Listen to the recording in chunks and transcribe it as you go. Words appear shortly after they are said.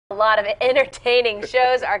A lot of entertaining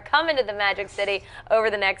shows are coming to the Magic City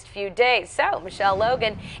over the next few days. So, Michelle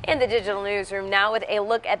Logan in the digital newsroom now with a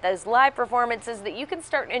look at those live performances that you can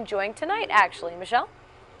start enjoying tonight, actually. Michelle?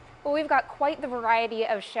 Well, we've got quite the variety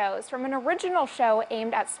of shows, from an original show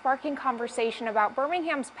aimed at sparking conversation about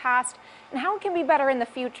Birmingham's past and how it can be better in the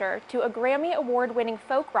future, to a Grammy Award-winning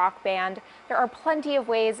folk rock band. There are plenty of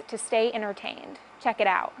ways to stay entertained. Check it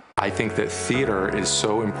out. I think that theater is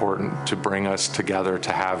so important to bring us together,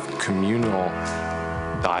 to have communal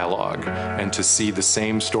dialogue and to see the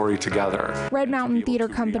same story together. Red Mountain Theater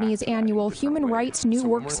Company's annual Human Rights New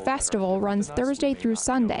Works Festival runs Thursday through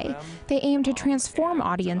Sunday. They aim to transform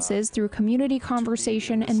audiences through community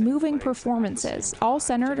conversation and moving performances, all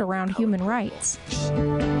centered around human rights.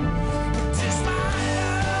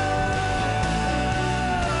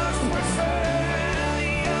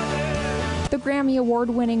 The Grammy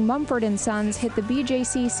Award-winning Mumford & Sons hit the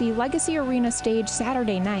BJCC Legacy Arena stage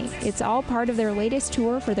Saturday night. It's all part of their latest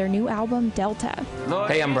tour for their new album, Delta.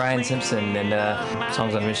 Hey, I'm Brian Simpson, and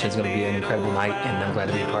Songs on a Mission is going to be an incredible night, and I'm glad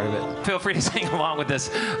to be a part of it. Feel free to sing along with us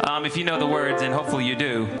if you know the words, and hopefully you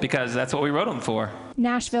do, because that's what we wrote them for.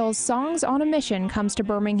 Nashville's Songs on a Mission comes to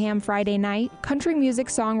Birmingham Friday night. Country music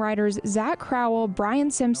songwriters Zach Crowell, Brian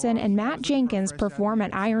Simpson, and Matt Jenkins perform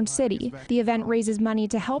at Iron City. The event raises money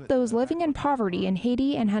to help those living in poverty in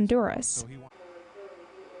Haiti and Honduras.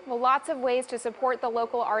 Well, lots of ways to support the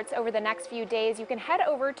local arts over the next few days. You can head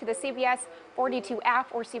over to the CBS 42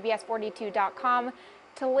 app or CBS42.com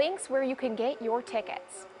to links where you can get your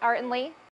tickets. Art and Lee?